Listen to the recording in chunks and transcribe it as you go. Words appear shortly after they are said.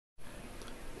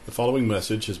The following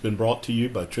message has been brought to you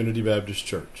by Trinity Baptist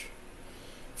Church.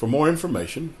 For more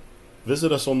information,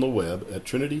 visit us on the web at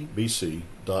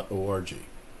trinitybc.org.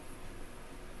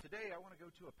 Today I want to go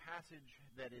to a passage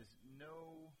that is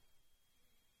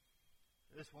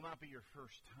this will not be your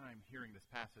first time hearing this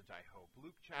passage, I hope.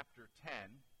 Luke chapter 10.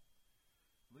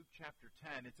 Luke chapter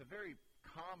 10. It's a very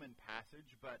common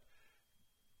passage, but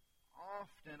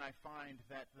often I find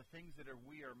that the things that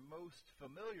we are most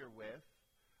familiar with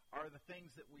are the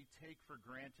things that we take for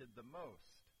granted the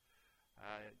most.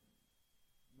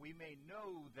 We may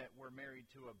know that we're married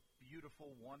to a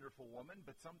beautiful, wonderful woman,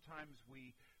 but sometimes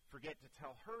we forget to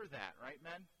tell her that, right,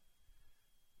 men?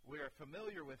 We are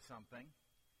familiar with something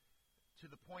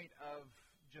to the point of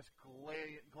just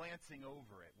glancing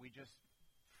over it. We just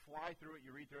fly through it,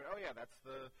 you read through it, oh yeah, that's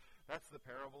the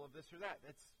parable of this or that.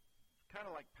 It's kind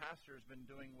of like Pastor has been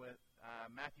doing with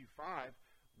Matthew 5.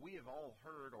 We have all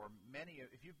heard, or many,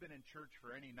 if you've been in church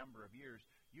for any number of years,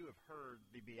 you have heard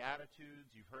the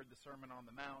Beatitudes, you've heard the Sermon on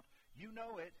the Mount. You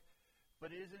know it,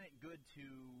 but isn't it good to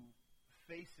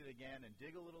face it again and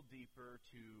dig a little deeper,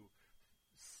 to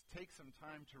take some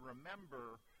time to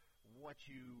remember what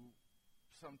you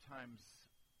sometimes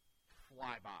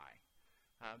fly by?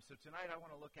 So tonight I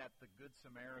want to look at the Good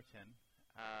Samaritan,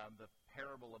 the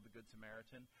parable of the Good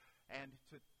Samaritan, and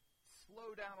to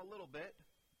slow down a little bit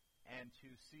and to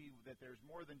see that there's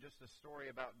more than just a story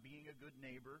about being a good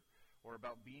neighbor or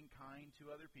about being kind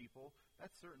to other people.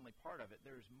 That's certainly part of it.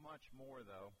 There's much more,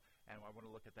 though, and I want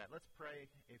to look at that. Let's pray,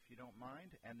 if you don't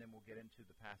mind, and then we'll get into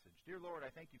the passage. Dear Lord,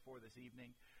 I thank you for this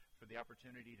evening, for the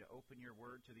opportunity to open your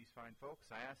word to these fine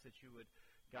folks. I ask that you would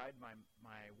guide my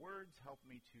words, help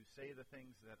me to say the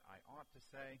things that I ought to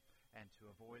say, and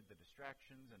to avoid the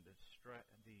distractions and the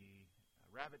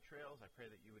rabbit trails. I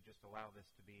pray that you would just allow this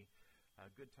to be a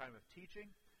good time of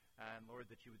teaching, and Lord,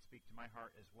 that you would speak to my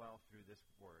heart as well through this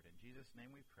word. In Jesus'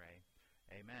 name we pray.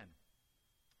 Amen.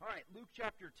 All right, Luke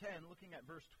chapter 10, looking at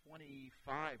verse 25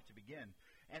 to begin.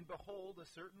 And behold, a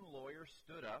certain lawyer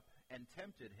stood up and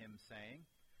tempted him, saying,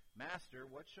 Master,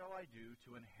 what shall I do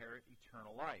to inherit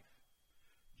eternal life?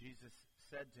 Jesus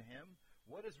said to him,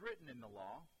 What is written in the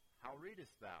law? How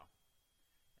readest thou?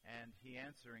 And he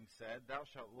answering said, Thou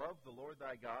shalt love the Lord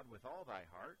thy God with all thy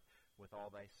heart, with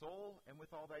all thy soul, and with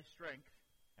all thy strength,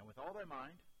 and with all thy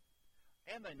mind,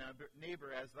 and thy neighbor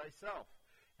as thyself.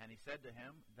 And he said to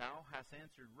him, Thou hast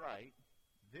answered right,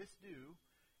 this do,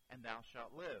 and thou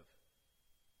shalt live.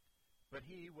 But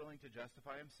he, willing to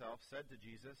justify himself, said to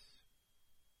Jesus,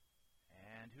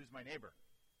 And who's my neighbor?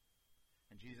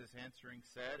 And Jesus answering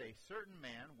said, A certain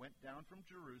man went down from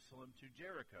Jerusalem to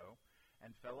Jericho,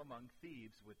 and fell among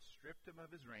thieves, which stripped him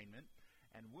of his raiment,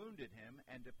 and wounded him,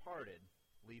 and departed,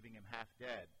 leaving him half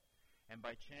dead. And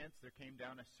by chance there came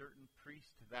down a certain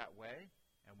priest that way,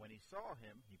 and when he saw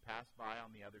him, he passed by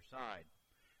on the other side.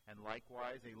 And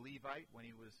likewise a Levite, when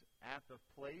he was at the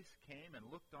place, came and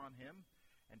looked on him,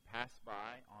 and passed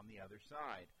by on the other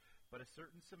side. But a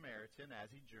certain Samaritan, as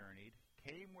he journeyed,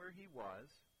 came where he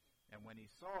was, and when he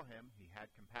saw him, he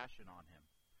had compassion on him.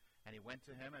 And he went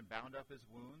to him and bound up his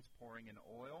wounds, pouring in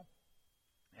oil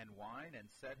and wine, and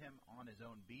set him on his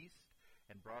own beast,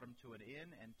 and brought him to an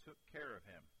inn, and took care of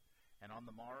him. And on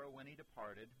the morrow when he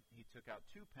departed, he took out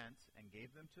 2 pence, and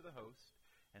gave them to the host,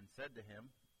 and said to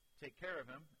him, Take care of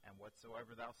him, and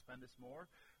whatsoever thou spendest more,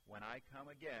 when I come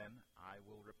again, I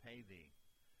will repay thee.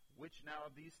 Which now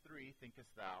of these 3,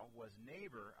 thinkest thou, was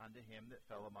neighbor unto him that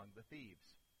fell among the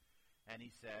thieves? And he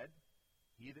said,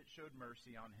 He that showed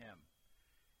mercy on him.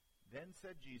 Then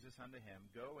said Jesus unto him,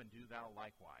 Go and do thou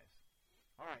likewise.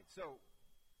 All right, so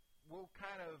we'll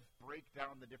kind of break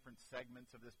down the different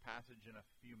segments of this passage in a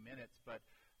few minutes, but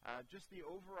just the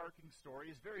overarching story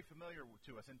is very familiar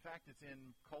to us. In fact, it's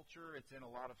in culture, it's in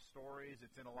a lot of stories,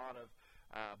 it's in a lot of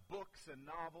books and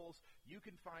novels. You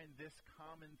can find this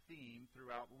common theme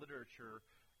throughout literature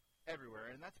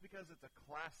everywhere, and that's because it's a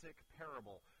classic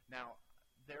parable. Now,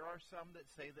 there are some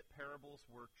that say that parables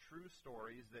were true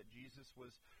stories that Jesus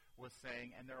was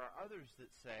saying, and there are others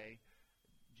that say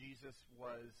Jesus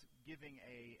was giving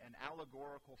an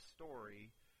allegorical story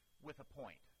with a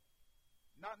point.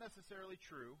 Not necessarily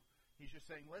true. He's just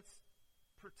saying, let's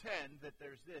pretend that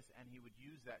there's this, and he would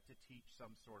use that to teach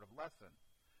some sort of lesson.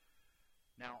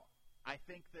 Now, I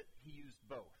think that he used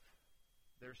both.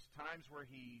 There's times where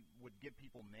he would give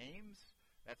people names.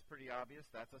 That's pretty obvious.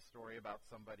 That's a story about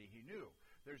somebody he knew.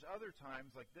 There's other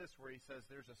times like this where he says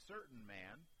there's a certain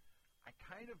man. I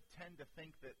kind of tend to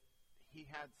think that he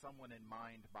had someone in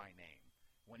mind by name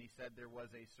when he said there was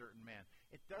a certain man.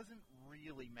 It doesn't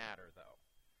really matter, though.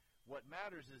 What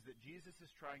matters is that Jesus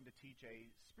is trying to teach a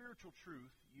spiritual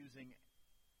truth using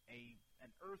an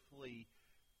earthly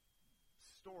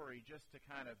story just to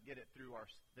kind of get it through our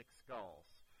thick skulls.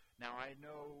 Now, I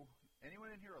know, anyone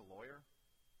in here a lawyer?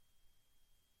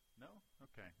 No?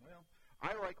 Okay. Well,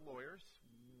 I like lawyers.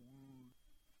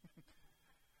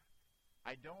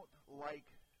 I don't like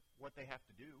what they have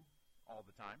to do all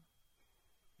the time.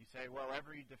 You say, well,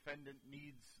 every defendant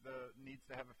needs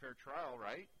to have a fair trial,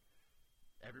 right?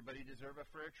 Everybody deserves a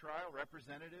fair trial.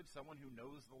 Representative, someone who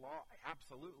knows the law,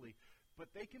 absolutely. But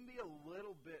they can be a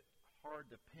little bit hard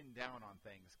to pin down on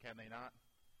things, can they not?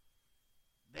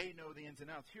 They know the ins and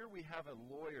outs. Here we have a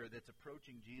lawyer that's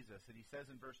approaching Jesus, and he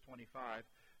says in verse 25,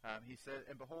 he says,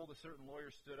 and behold, a certain lawyer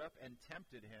stood up and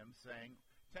tempted him, saying,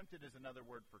 tempted is another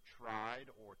word for tried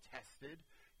or tested.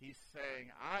 He's saying,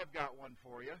 I've got one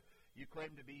for you. You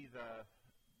claim to be the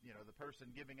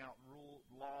person giving out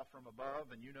law from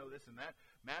above, and you know this and that.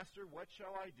 Master, what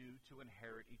shall I do to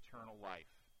inherit eternal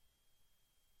life?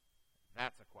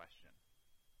 That's a question.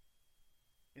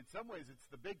 In some ways, it's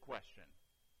the big question.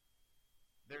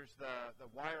 There's the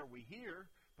why are we here,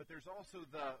 but there's also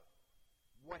the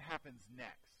what happens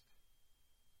next.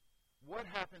 What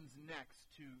happens next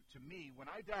to me when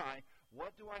I die?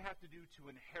 What do I have to do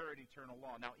to inherit eternal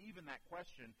law? Now, even that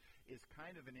question is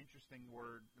kind of an interesting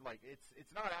word. Like,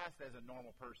 it's not asked as a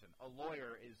normal person. A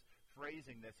lawyer is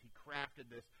phrasing this. He crafted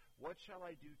this. What shall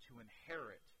I do to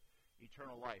inherit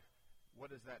eternal life?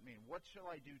 What does that mean? What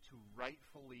shall I do to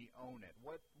rightfully own it?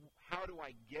 How do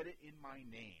I get it in my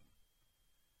name?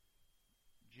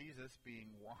 Jesus,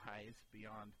 being wise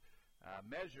beyond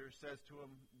measure, says to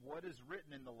him, what is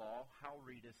written in the law? How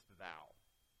readest thou?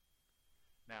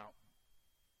 Now,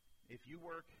 if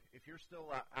you're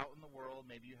still out in the world,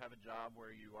 maybe you have a job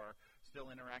where you are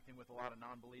still interacting with a lot of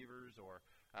non-believers, or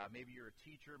maybe you're a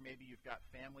teacher, maybe you've got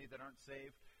family that aren't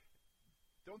saved,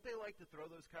 don't they like to throw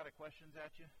those kind of questions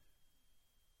at you?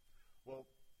 Well,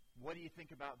 what do you think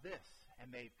about this?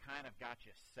 And they've kind of got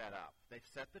you set up. They've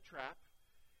set the trap,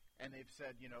 and they've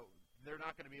said, they're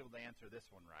not going to be able to answer this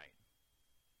one right.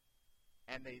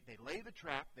 And they lay the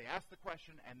trap, they ask the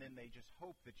question, and then they just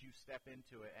hope that you step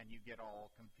into it and you get all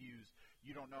confused.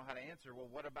 You don't know how to answer. Well,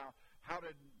 what about how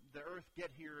did the earth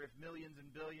get here if millions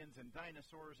and billions and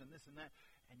dinosaurs and this and that?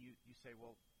 And you say,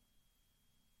 well,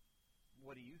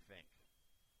 what do you think?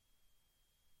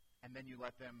 And then you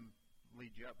let them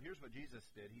lead you up. Here's what Jesus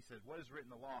did. He said, what is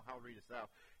written in the law? How readest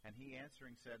thou? And he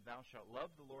answering said, thou shalt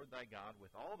love the Lord thy God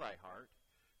with all thy heart,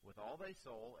 with all thy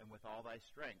soul, and with all thy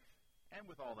strength, and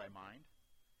with all thy mind,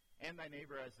 and thy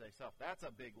neighbor as thyself. That's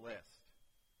a big list.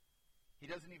 He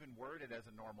doesn't even word it as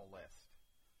a normal list.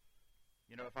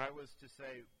 If I was to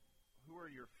say, who are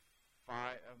your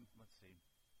five, let's see.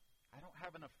 I don't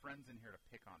have enough friends in here to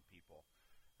pick on people.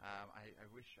 I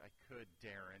wish I could,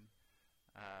 Darren.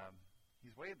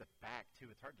 He's way at the back, too.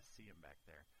 It's hard to see him back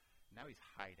there. Now he's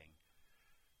hiding.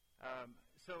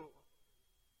 So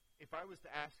if I was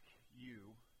to ask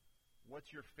you,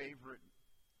 what's your favorite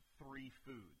 3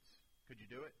 foods? Could you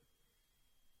do it?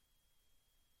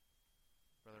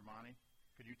 Brother Monty,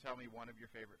 could you tell me one of your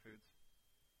favorite foods?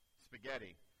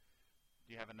 Spaghetti.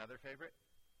 Do you have another favorite?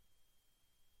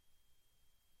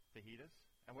 Fajitas?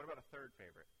 And what about a third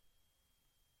favorite?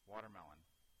 Watermelon.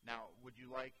 Now, would you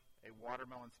like a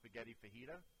watermelon spaghetti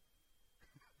fajita?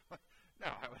 No,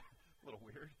 a little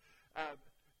weird.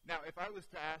 Now, if I was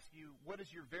to ask you, what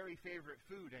is your very favorite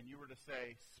food, and you were to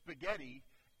say spaghetti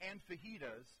and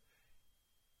fajitas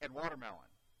and watermelon,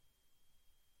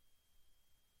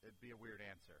 it'd be a weird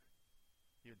answer.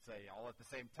 You'd say all at the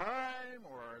same time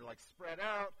or like spread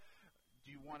out.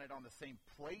 Do you want it on the same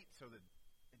plate so that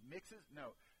it mixes?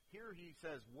 No. Here he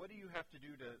says, what do you have to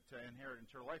do to inherit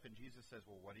eternal life? And Jesus says,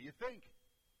 well, what do you think?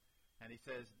 And he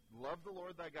says, love the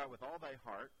Lord thy God with all thy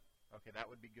heart. Okay, that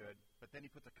would be good. But then he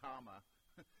puts a comma.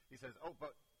 He says, oh,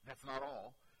 but that's not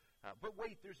all. But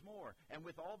wait, there's more. And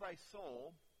with all thy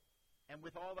soul, and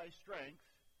with all thy strength,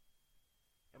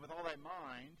 and with all thy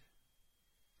mind,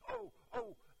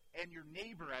 and your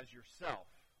neighbor as yourself.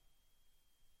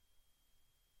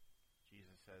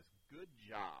 Jesus says, good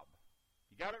job.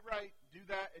 You got it right. Do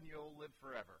that, and you'll live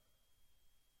forever.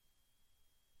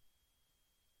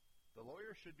 The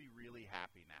lawyer should be really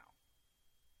happy now.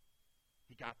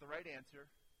 He got the right answer.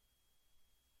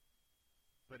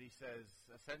 But he says,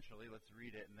 essentially, let's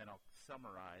read it, and then I'll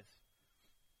summarize.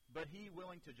 But he,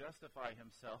 willing to justify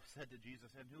himself, said to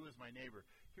Jesus, and who is my neighbor?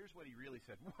 Here's what he really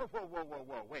said.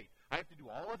 Whoa, wait. I have to do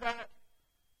all of that?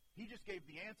 He just gave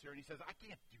the answer, and he says, I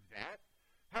can't do that.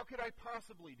 How could I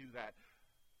possibly do that?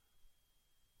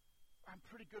 I'm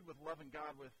pretty good with loving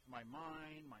God with my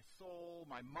mind, my soul,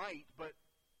 my might, but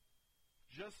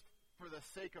just for the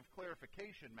sake of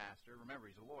clarification, Master, remember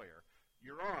he's a lawyer,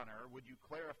 Your Honor, would you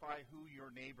clarify who your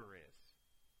neighbor is?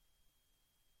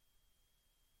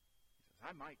 He says,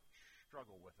 I might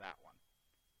struggle with that one.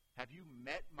 Have you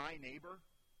met my neighbor?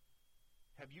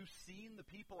 Have you seen the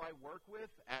people I work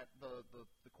with at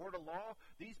the court of law?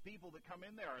 These people that come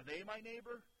in there, are they my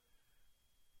neighbor?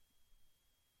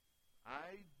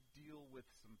 I deal with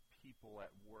some people at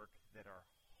work that are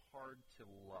hard to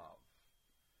love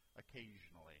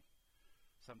occasionally.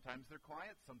 Sometimes they're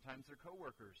clients, sometimes they're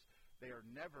coworkers. They are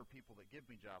never people that give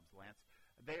me jobs, Lance.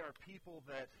 They are people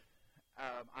that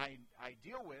I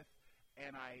deal with,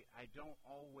 and I don't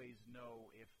always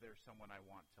know if they're someone I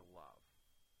want to love.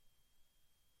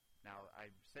 Now, I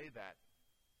say that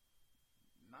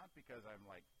not because I'm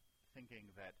like thinking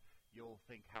that you'll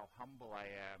think how humble I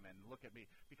am and look at me,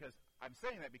 because I'm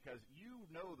saying that because you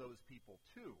know those people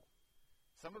too.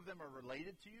 Some of them are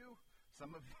related to you.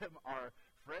 Some of them are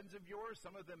friends of yours.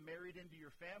 Some of them married into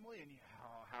your family. And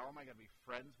how am I going to be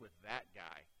friends with that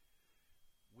guy?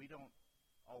 We don't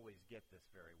always get this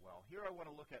very well. Here I want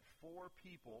to look at 4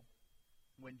 people.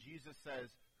 When Jesus says,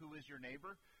 who is your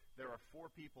neighbor? There are 4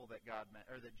 people that God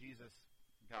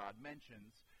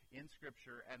mentions in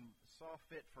Scripture and saw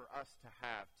fit for us to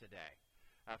have today.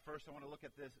 First, I want to look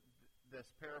at this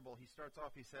parable. He starts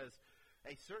off, he says,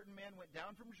 a certain man went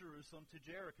down from Jerusalem to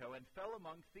Jericho and fell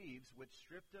among thieves, which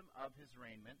stripped him of his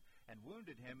raiment and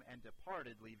wounded him and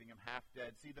departed, leaving him half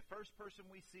dead. See, the first person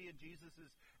we see in Jesus'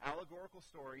 allegorical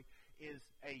story is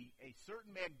a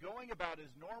certain man going about his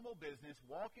normal business,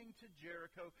 walking to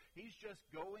Jericho. He's just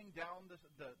going down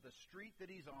the street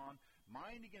that he's on,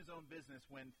 minding his own business,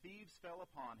 when thieves fell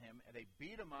upon him, and they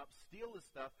beat him up, steal his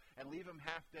stuff, and leave him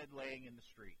half dead laying in the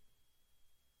street.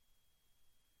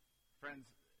 Friends,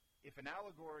 if an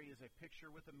allegory is a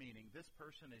picture with a meaning, this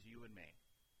person is you and me.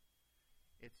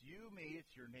 It's you, me,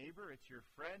 it's your neighbor, it's your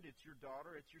friend, it's your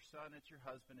daughter, it's your son, it's your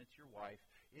husband, it's your wife.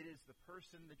 It is the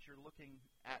person that you're looking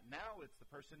at now. It's the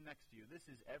person next to you. This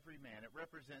is every man. It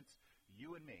represents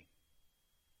you and me.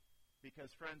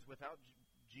 Because, friends, without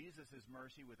Jesus'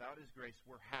 mercy, without his grace,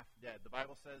 we're half dead. The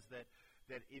Bible says that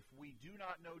if we do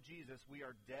not know Jesus, we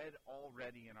are dead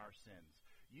already in our sins.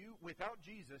 Without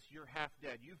Jesus, you're half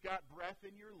dead. You've got breath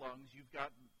in your lungs. You've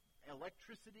got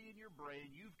electricity in your brain.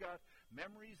 You've got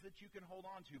memories that you can hold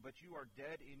on to, but you are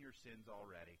dead in your sins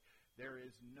already. There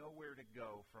is nowhere to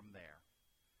go from there.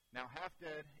 Now, half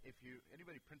dead,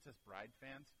 anybody Princess Bride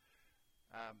fans,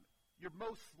 you're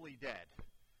mostly dead.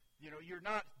 You're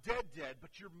not dead,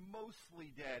 but you're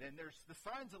mostly dead. And the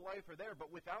signs of life are there,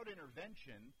 but without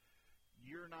intervention,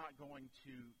 you're not going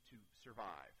to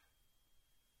survive.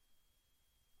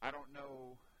 I don't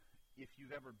know if you've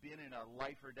ever been in a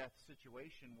life or death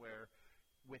situation where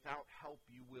without help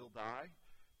you will die,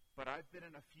 but I've been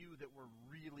in a few that were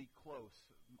really close.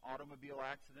 Automobile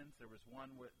accidents. There was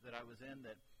one that I was in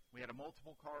that we had a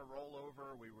multiple car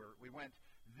rollover. We went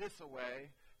this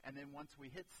away, and then once we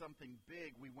hit something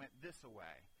big, we went this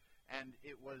away, and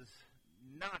it was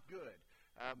not good.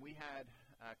 We had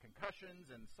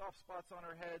concussions and soft spots on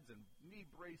our heads and knee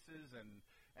braces and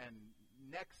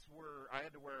necks I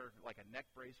had to wear like a neck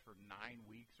brace for 9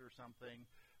 weeks or something.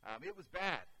 It was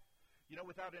bad.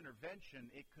 Without intervention,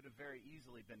 it could have very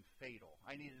easily been fatal.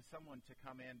 I needed someone to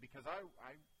come in because I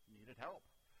needed help.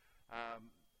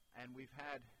 And we've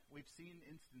seen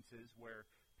instances where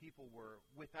people were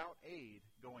without aid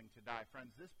going to die.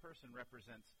 Friends, this person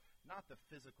represents not the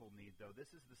physical need, though.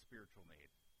 This is the spiritual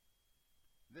need.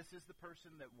 This is the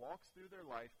person that walks through their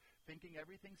life thinking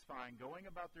everything's fine, going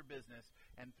about their business,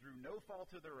 and through no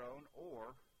fault of their own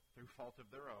or through fault of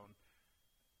their own,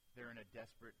 they're in a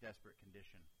desperate, desperate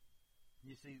condition.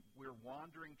 You see, we're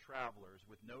wandering travelers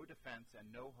with no defense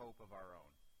and no hope of our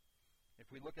own.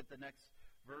 If we look at the next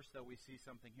verse, though, we see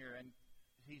something here. And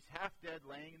he's half dead,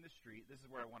 laying in the street. This is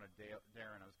where I wanted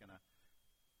Darren. I was going to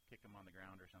kick him on the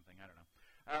ground or something. I don't know.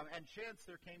 And chance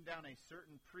there came down a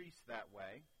certain priest that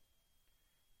way.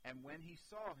 And when he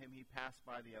saw him, he passed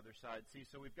by the other side. See,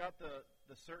 so we've got the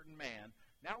certain man.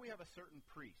 Now we have a certain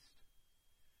priest.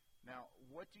 Now,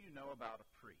 what do you know about a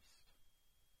priest?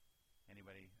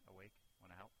 Anybody awake? Want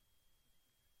to help?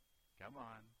 Come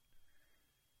on.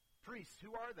 Priests,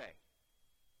 who are they?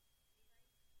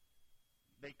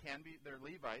 They're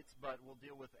Levites, but we'll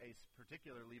deal with a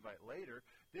particular Levite later.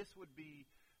 This would be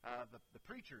the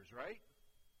preachers, right?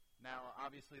 Now,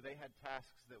 obviously, they had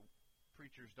tasks that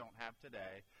preachers don't have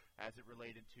today as it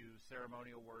related to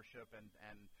ceremonial worship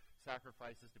and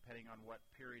sacrifices depending on what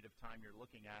period of time you're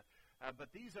looking at.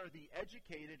 But these are the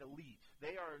educated elite.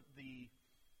 They are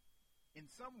in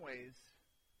some ways,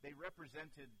 they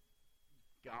represented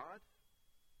God.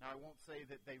 Now, I won't say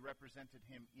that they represented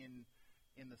him in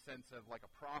in the sense of like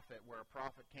a prophet, where a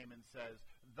prophet came and says,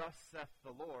 "Thus saith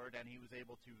the Lord," and he was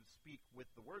able to speak with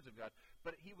the words of God.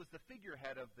 But he was the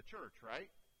figurehead of the church, right?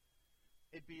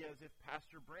 It'd be as if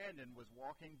Pastor Brandon was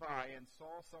walking by and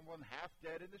saw someone half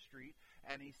dead in the street,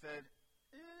 and he said,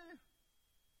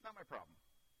 not my problem.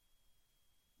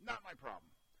 Not my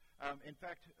problem. In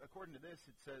fact, according to this,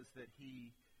 it says that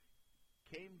he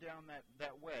came down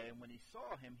that way, and when he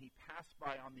saw him, he passed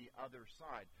by on the other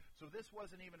side. So this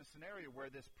wasn't even a scenario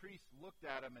where this priest looked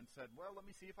at him and said, well, let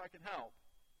me see if I can help.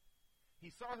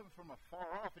 He saw him from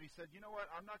afar off, and he said, you know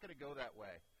what, I'm not going to go that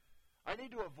way. I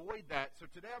need to avoid that, so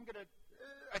today I'm going to,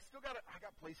 I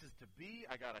got places to be,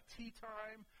 I got a tea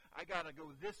time, I got to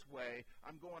go this way,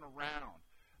 I'm going around.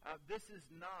 This is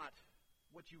not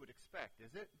what you would expect,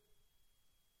 is it?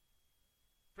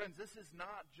 Friends, this is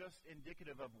not just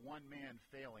indicative of one man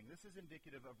failing. This is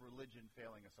indicative of religion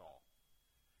failing us all.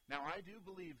 Now, I do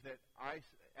believe that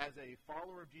as a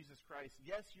follower of Jesus Christ,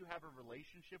 yes, you have a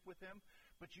relationship with him,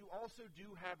 but you also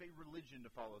do have a religion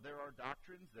to follow. There are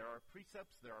doctrines, there are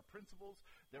precepts, there are principles,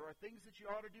 there are things that you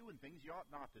ought to do and things you ought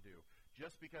not to do,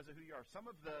 just because of who you are.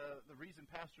 Some of the reason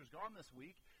Pastor's gone this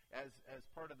week as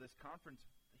part of this conference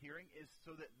hearing is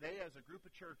so that they, as a group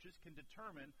of churches, can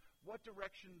determine what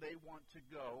direction they want to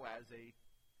go as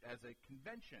a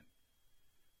convention.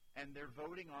 And they're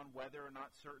voting on whether or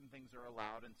not certain things are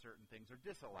allowed and certain things are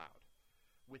disallowed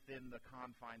within the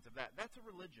confines of that. That's a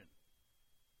religion.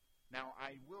 Now,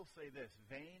 I will say this,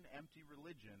 vain, empty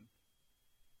religion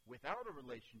without a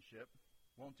relationship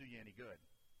won't do you any good.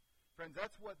 Friends,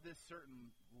 that's what this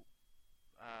certain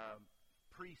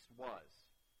priest was.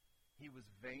 He was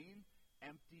vain,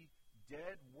 empty,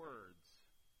 dead words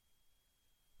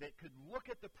that could look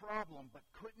at the problem but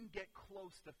couldn't get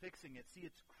close to fixing it. See,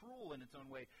 it's cruel in its own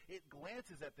way. It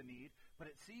glances at the need, but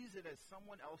it sees it as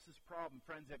someone else's problem.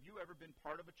 Friends, have you ever been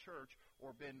part of a church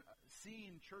or been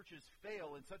seeing churches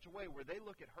fail in such a way where they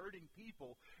look at hurting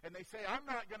people and they say, I'm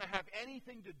not going to have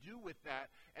anything to do with that,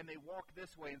 and they walk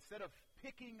this way. Instead of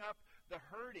picking up the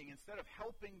hurting, instead of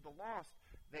helping the lost,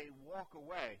 they walk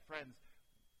away. Friends,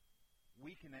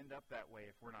 we can end up that way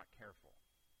if we're not careful.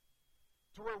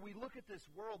 To where we look at this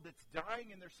world that's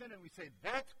dying in their sin and we say,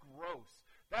 that's gross,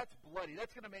 that's bloody,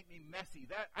 that's going to make me messy,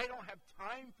 that I don't have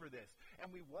time for this.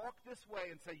 And we walk this way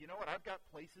and say, you know what, I've got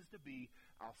places to be,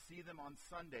 I'll see them on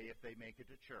Sunday if they make it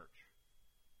to church.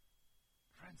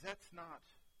 Friends, that's not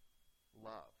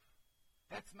love.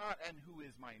 That's not, and who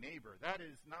is my neighbor? That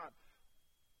is not,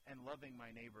 and loving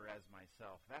my neighbor as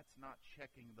myself. That's not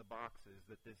checking the boxes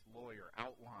that this lawyer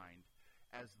outlined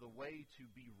as the way to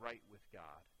be right with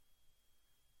God.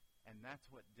 And that's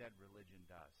what dead religion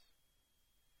does.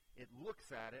 It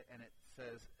looks at it and it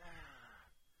says,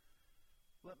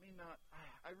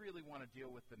 I really want to deal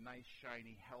with the nice,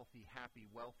 shiny, healthy, happy,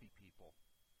 wealthy people.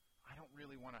 I don't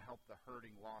really want to help the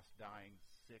hurting, lost, dying,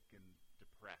 sick, and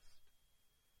depressed.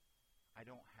 I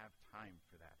don't have time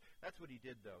for that. That's what he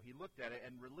did, though. He looked at it,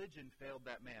 and religion failed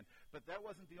that man. But that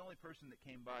wasn't the only person that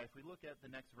came by. If we look at the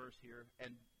next verse here,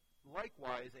 and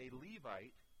likewise a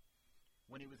Levite,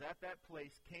 when he was at that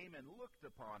place, came and looked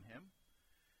upon him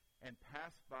and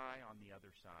passed by on the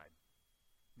other side.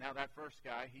 Now that first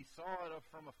guy, he saw it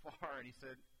from afar and he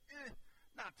said,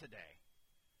 not today.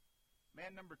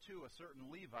 Man number two, a certain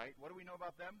Levite, what do we know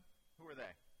about them? Who are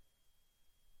they?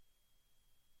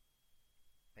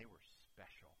 They were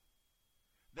special.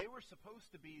 They were supposed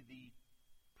to be the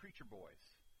preacher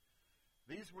boys.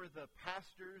 These were the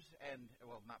pastors and,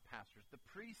 well, not pastors, the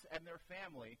priests and their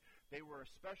family. They were a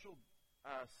special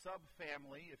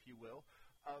sub-family, if you will,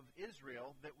 of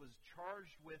Israel that was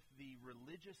charged with the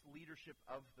religious leadership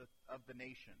of the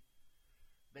nation.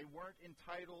 They weren't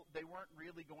entitled, they weren't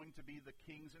really going to be the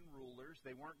kings and rulers.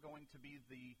 They weren't going to be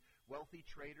the wealthy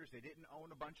traders. They didn't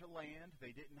own a bunch of land.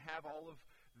 They didn't have all of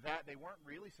that. They weren't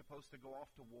really supposed to go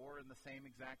off to war in the same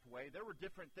exact way. There were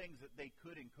different things that they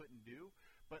could and couldn't do,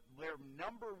 but their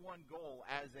number one goal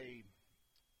as a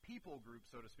people group,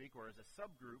 so to speak, or as a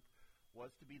subgroup,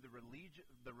 was to be the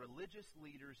religious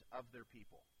leaders of their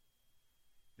people.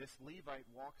 This Levite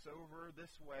walks over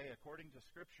this way. According to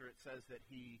Scripture, it says that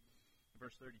he,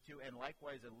 verse 32, and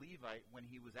likewise a Levite,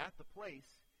 when he was at the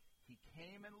place, he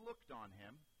came and looked on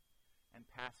him and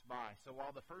passed by. So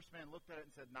while the first man looked at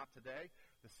it and said, not today,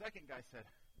 the second guy said,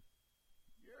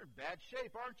 you're in bad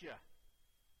shape, aren't you?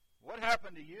 What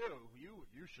happened to you?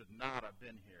 You should not have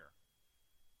been here.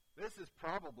 This is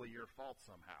probably your fault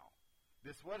somehow.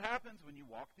 This is what happens when you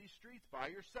walk these streets by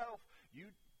yourself.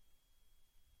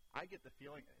 I get the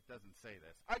feeling, it doesn't say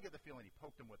this, I get the feeling he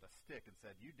poked him with a stick and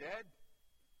said, you dead?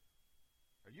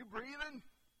 Are you breathing?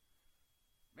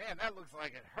 Man, that looks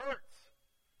like it hurts.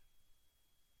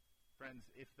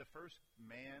 Friends, if the first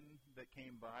man that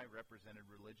came by represented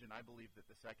religion, I believe that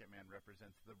the second man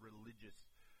represents the religious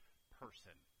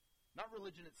person. Not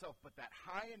religion itself, but that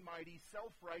high and mighty,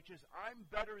 self-righteous, I'm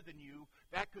better than you,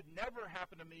 that could never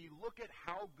happen to me, look at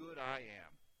how good I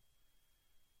am.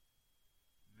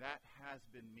 That has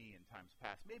been me in times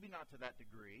past. Maybe not to that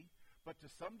degree, but to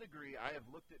some degree I have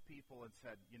looked at people and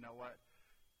said, you know what,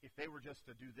 if they were just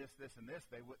to do this, this, and this,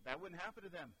 that wouldn't happen to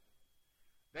them.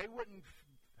 They wouldn't.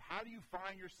 How do you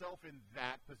find yourself in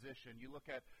that position? You look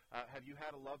at, have you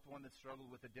had a loved one that struggled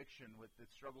with addiction,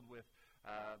 that struggled with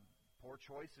poor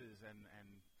choices and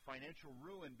financial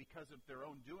ruin because of their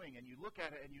own doing, and you look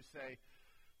at it and you say,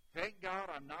 thank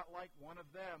God I'm not like one of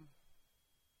them.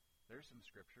 There's some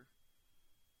scripture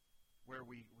where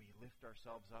we lift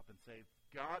ourselves up and say,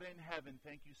 God in heaven,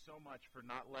 thank you so much for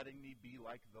not letting me be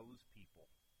like those people.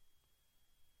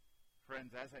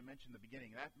 Friends, as I mentioned in the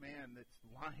beginning, that man that's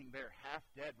lying there half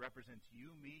dead represents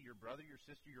you, me, your brother, your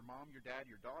sister, your mom, your dad,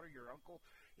 your daughter, your uncle.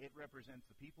 It represents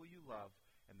the people you love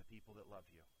and the people that love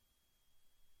you.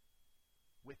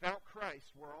 Without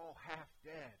Christ, we're all half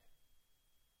dead.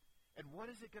 And what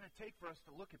is it going to take for us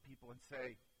to look at people and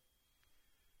say,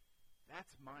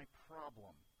 that's my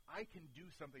problem. I can do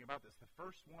something about this. The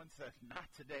first one said, not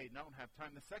today, don't have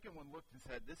time. The second one looked and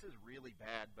said, this is really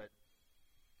bad, but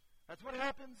that's what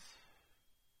happens.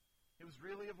 It was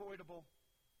really avoidable.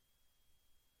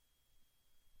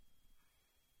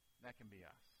 That can be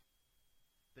us.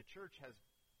 The church has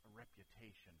a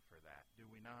reputation for that, do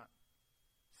we not?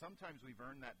 Sometimes we've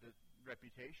earned that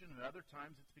reputation, and other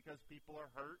times it's because people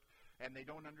are hurt and they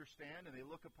don't understand, and they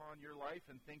look upon your life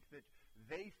and think that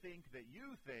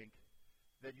you think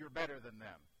that you're better than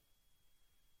them.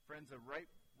 Friends, a right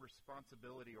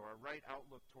responsibility or a right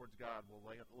outlook towards God will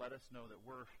let us know that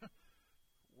we're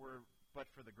but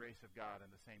for the grace of God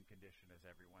in the same condition as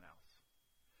everyone else.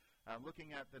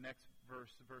 Looking at the next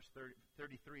verse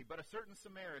 33, but a certain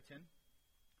Samaritan,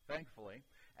 thankfully,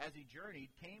 as he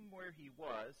journeyed, came where he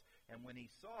was, and when he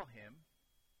saw him,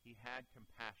 he had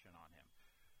compassion on him.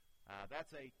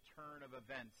 That's a turn of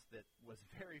events that was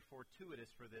very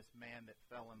fortuitous for this man that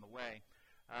fell in the way.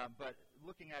 But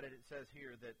looking at it, it says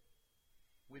here that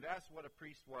we've asked what a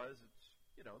priest was. It's,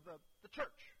 the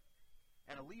church.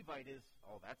 And a Levite is,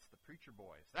 that's the preacher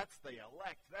boys. That's the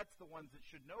elect. That's the ones that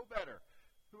should know better.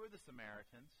 Who are the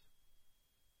Samaritans?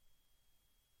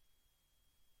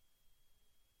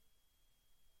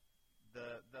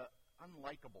 The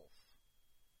unlikables.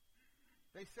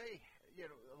 They say,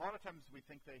 a lot of times we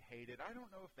think they hated. I don't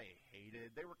know if they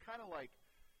hated. They were kind of like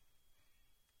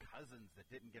cousins that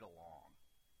didn't get along.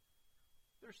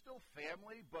 They're still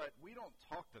family, but we don't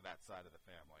talk to that side of the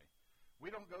family. We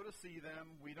don't go to see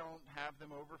them. We don't have them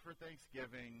over for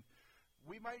Thanksgiving.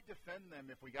 We might defend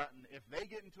them if they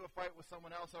get into a fight with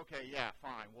someone else, okay, yeah,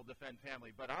 fine, we'll defend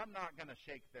family, but I'm not going to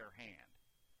shake their hand.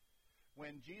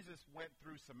 When Jesus went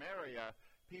through Samaria,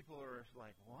 people are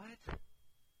like, what?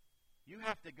 You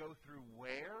have to go through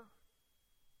where?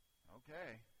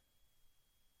 Okay.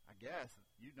 I guess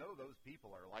those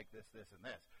people are like this, this, and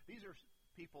this. These are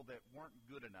people that weren't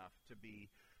good enough to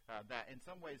be that. In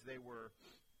some ways, they were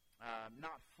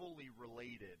not fully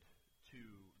related to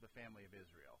the family of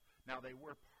Israel. Now, they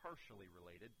were partially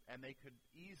related, and they could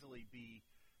easily be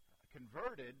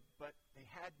converted, but they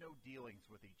had no dealings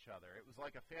with each other. It was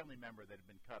like a family member that had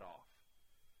been cut off.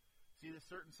 See, the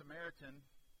certain Samaritan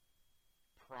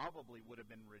probably would have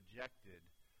been rejected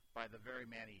by the very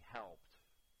man he helped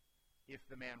if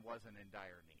the man wasn't in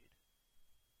dire need.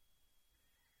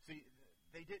 See,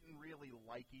 they didn't really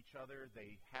like each other.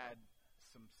 They had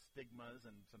some stigmas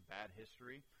and some bad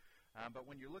history. But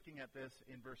when you're looking at this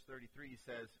in verse 33, he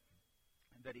says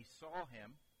that he saw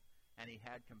him and he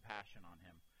had compassion on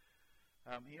him.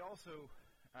 He also,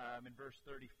 in verse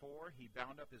 34, he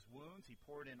bound up his wounds. He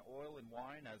poured in oil and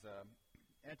wine as an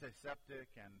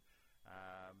antiseptic and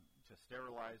to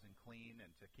sterilize and clean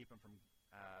and to keep him from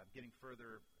getting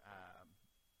further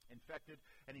infected.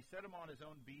 And he set him on his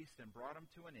own beast and brought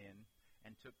him to an inn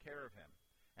and took care of him.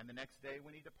 And the next day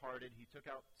when he departed, he took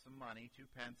out some money, 2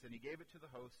 pence, and he gave it to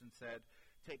the host and said,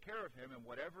 take care of him, and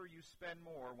whatever you spend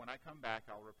more, when I come back,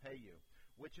 I'll repay you.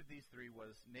 Which of these three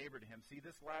was neighbor to him? See,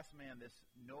 this last man, this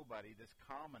nobody, this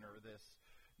commoner, this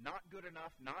not good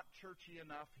enough, not churchy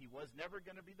enough, he was never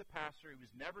going to be the pastor, he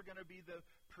was never going to be the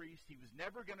priest, he was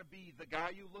never going to be the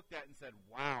guy you looked at and said,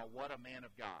 wow, what a man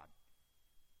of God.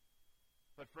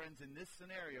 But friends, in this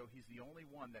scenario, he's the only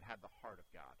one that had the heart of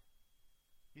God.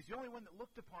 He's the only one that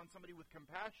looked upon somebody with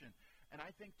compassion. And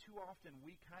I think too often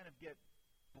we kind of get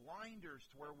blinders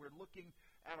to where we're looking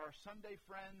at our Sunday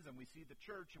friends, and we see the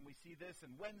church, and we see this,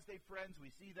 and Wednesday friends,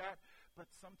 we see that. But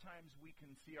sometimes we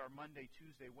can see our Monday,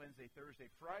 Tuesday, Wednesday,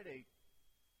 Thursday, Friday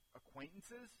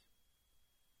acquaintances,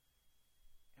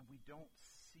 and we don't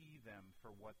see them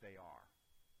for what they are.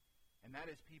 And that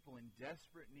is people in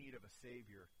desperate need of a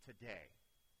Savior today.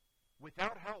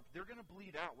 Without help, they're going to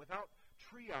bleed out. Without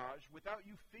triage, without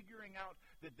you figuring out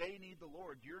that they need the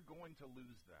Lord, you're going to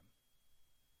lose them.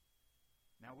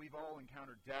 Now, we've all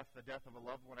encountered death, the death of a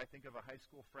loved one. I think of a high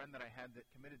school friend that I had that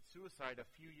committed suicide a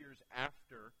few years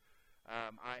after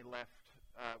I left.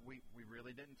 We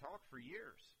really didn't talk for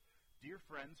years. Dear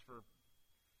friends for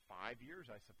 5 years,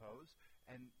 I suppose,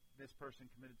 and this person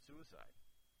committed suicide.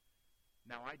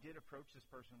 Now, I did approach this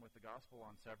person with the gospel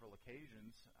on several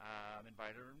occasions,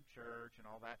 invited her to church and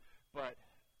all that, but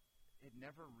it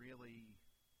never really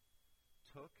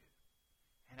took,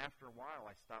 and after a while,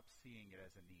 I stopped seeing it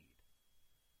as a need.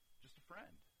 Just a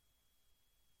friend.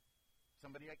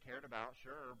 Somebody I cared about,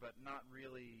 sure, but not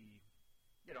really,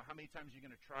 how many times are you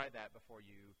going to try that before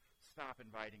you stop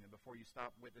inviting them, before you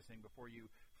stop witnessing, before you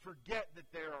forget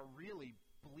that they are really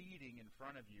bleeding in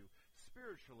front of you,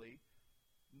 spiritually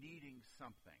needing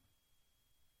something.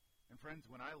 And friends,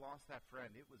 when I lost that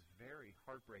friend, it was very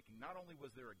heartbreaking. Not only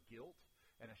was there a guilt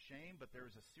and a shame, but there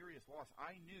was a serious loss.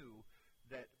 I knew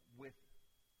that with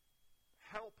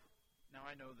help, now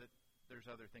I know that there's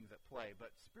other things at play,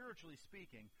 but spiritually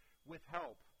speaking, with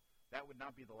help, that would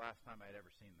not be the last time I'd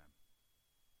ever seen them.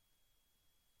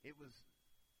 It was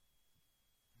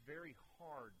very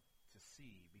hard to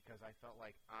see because I felt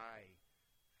like I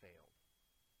failed.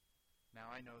 Now,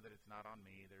 I know that it's not on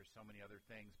me. There's so many other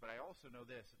things, but I also know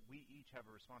this. We each have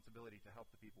a responsibility to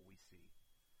help the people we see.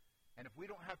 And if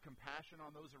we don't have compassion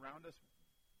on those around us,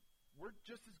 we're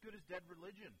just as good as dead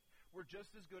religion. We're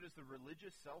just as good as the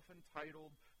religious,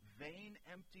 self-entitled, vain,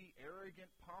 empty, arrogant,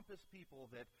 pompous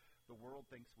people that the world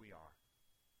thinks we are.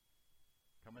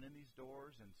 Coming in these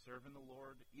doors and serving the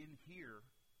Lord in here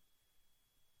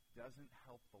doesn't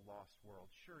help the lost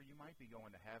world. Sure, you might be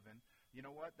going to heaven. You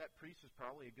know what? That priest was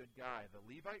probably a good guy. The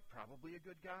Levite, probably a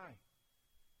good guy.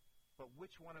 But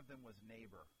which one of them was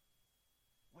neighbor?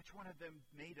 Which one of them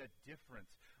made a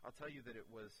difference? I'll tell you that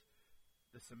it was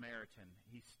the Samaritan.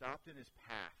 He stopped in his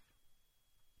path.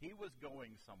 He was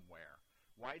going somewhere.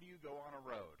 Why do you go on a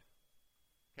road?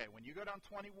 Okay, when you go down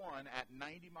 21 at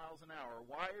 90 miles an hour,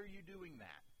 why are you doing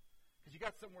that? Because you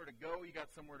got somewhere to go, you got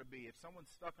somewhere to be. If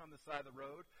someone's stuck on the side of the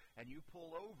road and you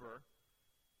pull over,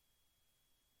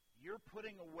 you're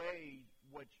putting away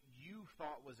what you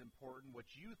thought was important,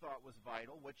 what you thought was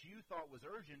vital, what you thought was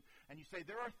urgent, and you say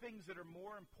there are things that are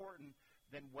more important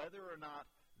than whether or not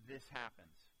this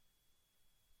happens.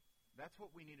 That's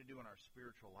what we need to do in our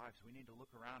spiritual lives. We need to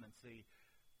look around and see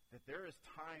that there is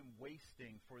time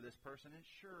wasting for this person. And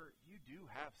sure, you do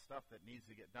have stuff that needs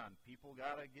to get done. You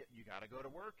got to go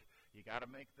to work. You got to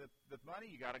make the money.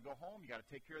 You got to go home. You got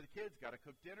to take care of the kids. Got to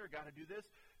cook dinner. Got to do this.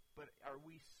 But are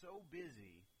we so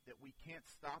busy that we can't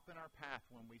stop in our path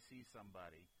when we see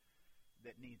somebody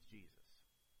that needs Jesus?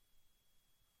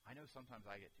 I know sometimes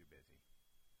I get too busy.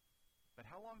 But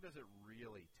how long does it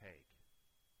really take?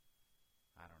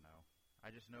 I don't know.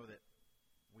 I just know that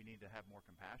we need to have more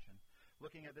compassion.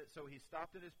 Looking at this, so he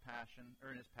stopped at his passion, or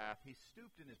in his path. He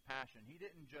stooped in his passion. He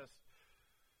didn't just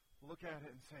look at it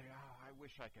and say, "Oh, I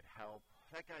wish I could help.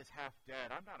 That guy's half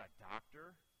dead. I'm not a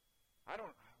doctor.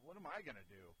 What am I going to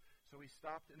do?" So he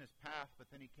stopped in his path, but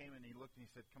then he came and he looked and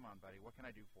he said, "Come on, buddy, what can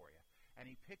I do for you?" And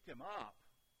he picked him up,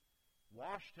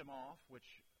 washed him off,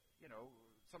 which,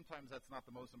 sometimes that's not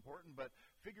the most important, but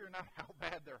figuring out how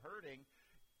bad they're hurting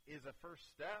is a first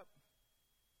step.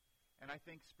 And I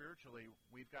think spiritually,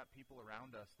 we've got people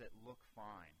around us that look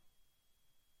fine.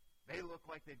 They look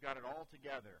like they've got it all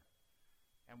together.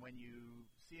 And when you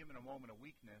see them in a moment of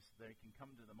weakness, they can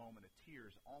come to the moment of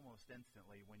tears almost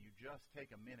instantly when you just take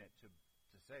a minute to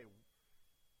say,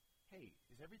 "Hey,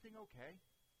 is everything okay?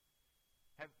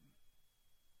 Have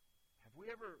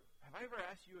I ever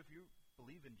asked you if you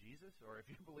believe in Jesus or if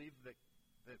you believe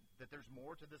that there's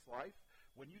more to this life?"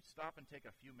 When you stop and take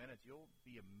a few minutes, you'll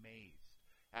be amazed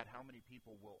at how many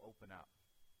people will open up.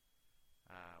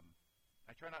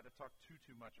 I try not to talk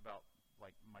too much about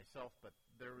myself, but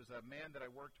there was a man that I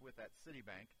worked with at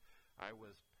Citibank. I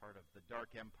was part of the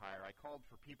dark empire. I called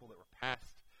for people that were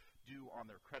past due on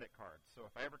their credit cards. So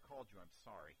if I ever called you, I'm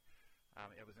sorry.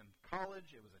 It was in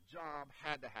college. It was a job.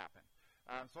 Had to happen.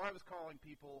 So I was calling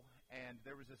people, and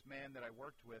there was this man that I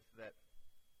worked with that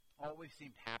always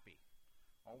seemed happy.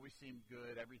 Always seemed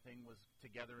good. Everything was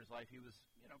together in his life. He was,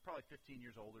 probably 15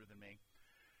 years older than me.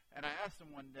 And I asked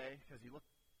him one day, because he looked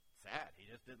sad. He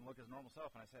just didn't look his normal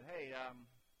self. And I said, "Hey,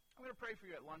 I I'm going to pray for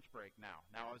you at lunch break now.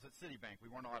 Now, I was at Citibank. We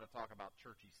weren't allowed to talk about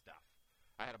churchy stuff.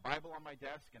 I had a Bible on my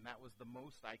desk, and that was the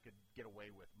most I could get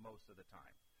away with most of the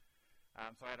time.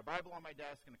 So I had a Bible on my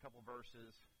desk and a couple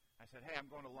verses. I said, hey, I'm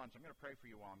going to lunch. I'm going to pray for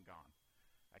you while I'm gone.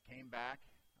 I came back.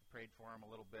 I prayed for him a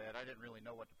little bit. I didn't really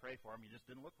know what to pray for him. He just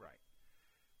didn't look right.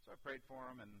 So I prayed for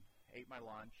him and ate my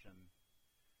lunch. And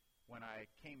when I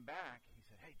came back, he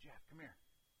said, hey, Jeff, come here.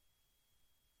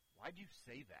 Why'd you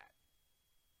say that?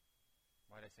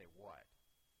 Why'd I say what?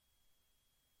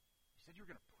 He said you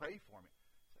were going to pray for me.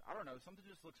 I said, I don't know. Something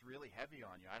just looks really heavy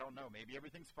on you. I don't know. Maybe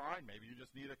everything's fine. Maybe you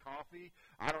just need a coffee.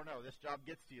 I don't know. This job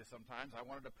gets to you sometimes. I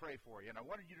wanted to pray for you, and I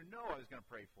wanted you to know I was going to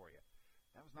pray for you.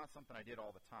 That was not something I did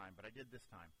all the time, but I did this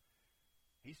time.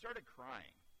 He started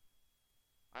crying.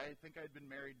 I think I'd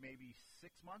been married maybe 6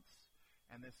 months,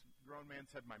 and this grown man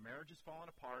said, my marriage is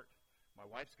falling apart. My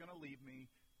wife's going to leave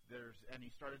me. And he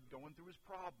started going through his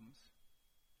problems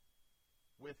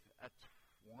with a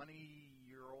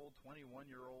 20-year-old,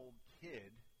 21-year-old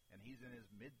kid, and he's in his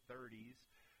mid-30s,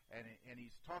 and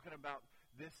he's talking about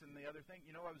this and the other thing.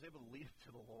 You know, I was able to lead him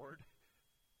to the Lord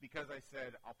because I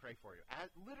said, I'll pray for you.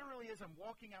 Literally as I'm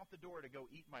walking out the door to go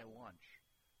eat my lunch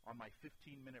on my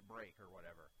 15-minute break or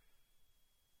whatever,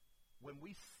 when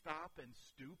we stop and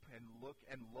stoop and look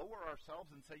and lower ourselves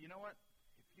and say, you know what,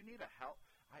 if you need a help,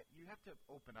 you have to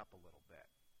open up a little bit.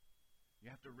 You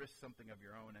have to risk something of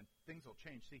your own, and things will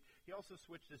change. See, he also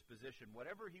switched his position.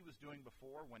 Whatever he was doing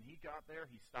before, when he got there,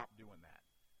 he stopped doing that.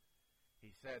 He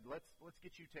said, let's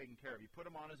get you taken care of. He put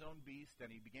him on his own beast,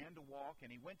 and he began to walk, and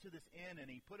he went to this inn, and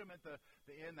he put him at the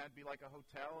inn. That'd be like a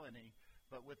hotel,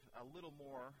 but with a little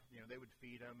more, they would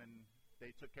feed him, and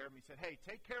they took care of him. He said, hey,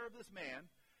 take care of this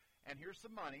man, and here's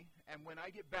some money, and when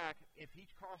I get back, if he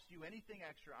costs you anything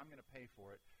extra, I'm going to pay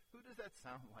for it. Who does that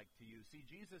sound like to you? See,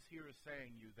 Jesus here is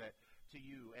saying that to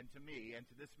you and to me and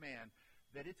to this man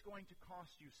that it's going to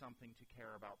cost you something to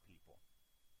care about people.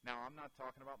 Now, I'm not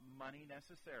talking about money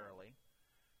necessarily,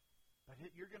 but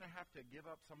you're going to have to give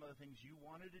up some of the things you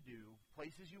wanted to do,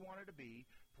 places you wanted to be,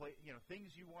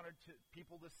 things you wanted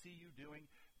people to see you doing,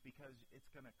 because it's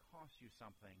going to cost you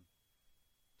something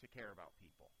to care about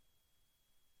people.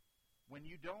 When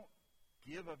you don't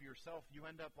give of yourself, you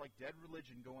end up like dead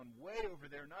religion going way over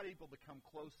there, not able to come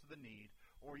close to the need,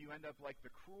 or you end up like the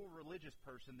cruel religious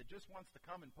person that just wants to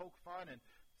come and poke fun and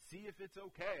see if it's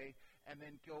okay and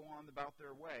then go on about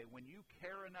their way. When you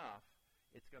care enough,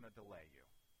 it's going to delay you.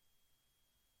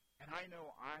 And I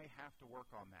know I have to work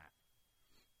on that.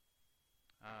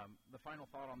 The final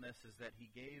thought on this is that he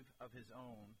gave of his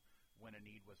own when a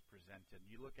need was presented.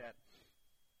 You look at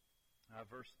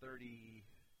verse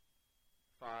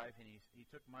 35, and he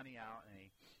took money out, and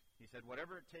he said,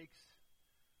 whatever it takes,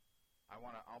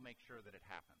 I'll make sure that it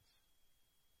happens.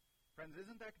 Friends,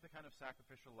 isn't that the kind of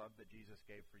sacrificial love that Jesus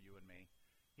gave for you and me?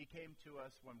 He came to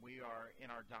us when we are in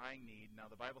our dying need.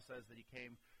 Now, the Bible says that he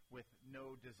came with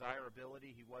no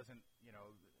desirability. He wasn't,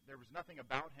 there was nothing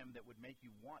about him that would make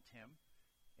you want him.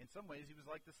 In some ways, he was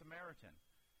like the Samaritan.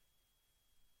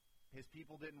 His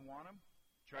people didn't want him,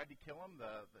 tried to kill him.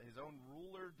 His own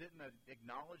ruler didn't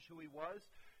acknowledge who he was,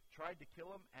 tried to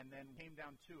kill him, and then came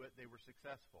down to it. They were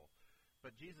successful.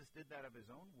 But Jesus did that of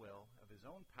his own will, of his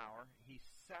own power. He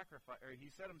set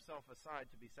himself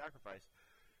aside to be sacrificed.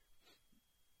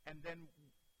 And then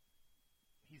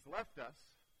he's left us,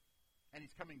 and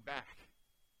he's coming back.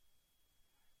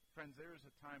 Friends, there is a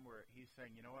time where he's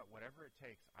saying, you know what, whatever it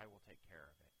takes, I will take care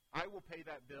of it. I will pay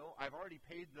that bill. I've already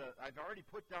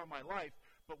put down my life,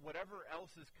 but whatever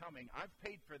else is coming, I've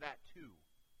paid for that too.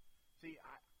 See,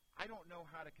 I don't know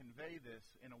how to convey this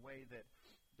in a way that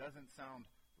doesn't sound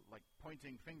like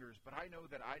pointing fingers, but I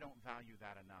know that I don't value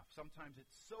that enough. Sometimes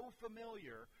it's so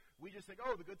familiar, we just think,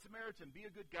 oh, the Good Samaritan, be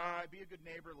a good guy, be a good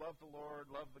neighbor, love the Lord,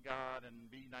 love the God,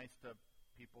 and be nice to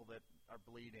people that are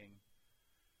bleeding.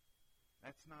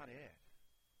 That's not it.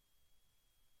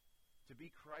 To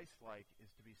be Christ-like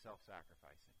is to be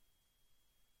self-sacrificing.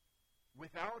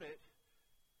 Without it,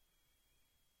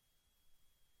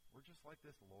 we're just like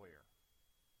this lawyer.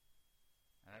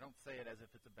 And I don't say it as if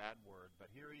it's a bad word,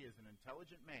 but here he is, an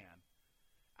intelligent man,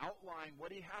 outlining what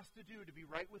he has to do to be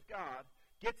right with God,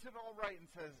 gets it all right and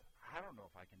says, I don't know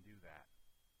if I can do that.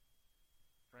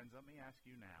 Friends, let me ask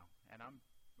you now, and I'm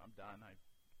done. I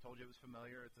told you it was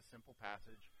familiar. It's a simple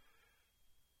passage.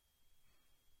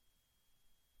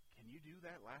 Can you do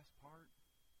that last part?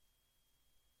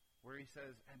 Where he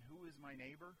says, and who is my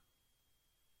neighbor?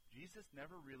 Jesus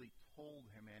never really told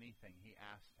him anything. He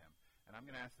asked him. And I'm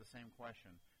going to ask the same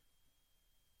question.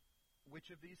 Which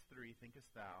of these three,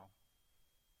 thinkest thou,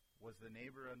 was the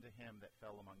neighbor unto him that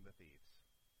fell among the thieves?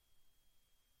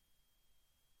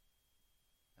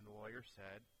 And the lawyer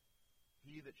said,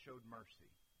 he that showed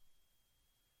mercy.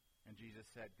 And Jesus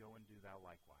said, go and do thou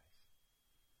likewise.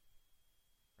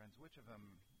 Friends, which of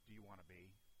them do you want to be?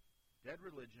 Dead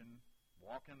religion,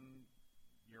 walking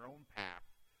your own path,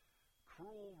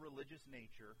 cruel religious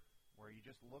nature, where you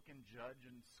just look and judge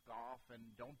and scoff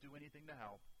and don't do anything to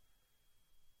help?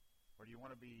 Or do you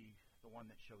want to be the one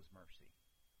that shows mercy?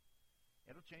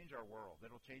 It'll change our world.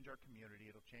 It'll change our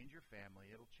community. It'll change your family.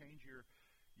 It'll change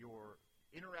your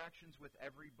interactions with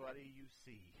everybody you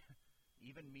see,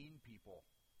 even mean people,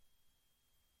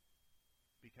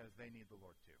 because they need the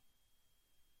Lord too.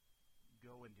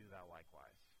 Go and do thou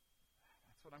likewise.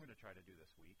 That's what I'm going to try to do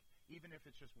this week, even if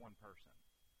it's just one person.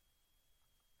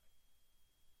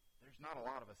 There's not a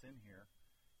lot of us in here,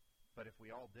 but if we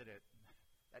all did it,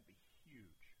 that'd be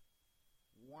huge.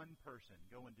 One person,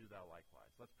 go and do thou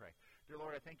likewise. Let's pray. Dear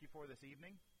Lord, I thank you for this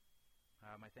evening.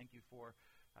 I thank you for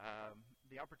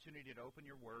the opportunity to open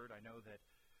your word. I know that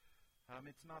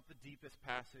it's not the deepest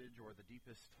passage or the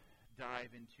deepest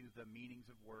dive into the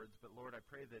meanings of words, but Lord, I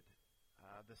pray that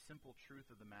the simple truth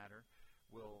of the matter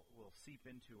will seep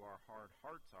into our hard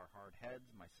hearts, our hard heads,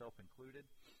 myself included.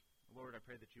 Lord, I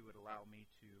pray that you would allow me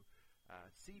to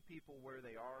see people where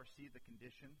they are, see the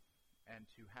condition, and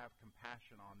to have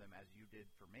compassion on them as you did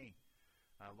for me.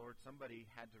 Lord, somebody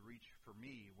had to reach for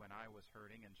me when I was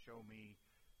hurting and show me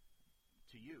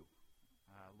to you.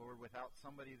 Lord, without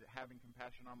somebody having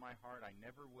compassion on my heart, I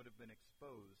never would have been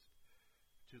exposed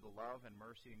to the love and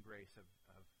mercy and grace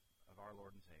of our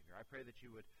Lord and Savior. I pray that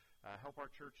you would help our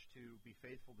church to be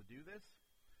faithful to do this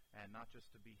and not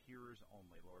just to be hearers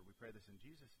only, Lord. We pray this in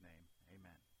Jesus' name.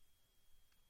 Amen.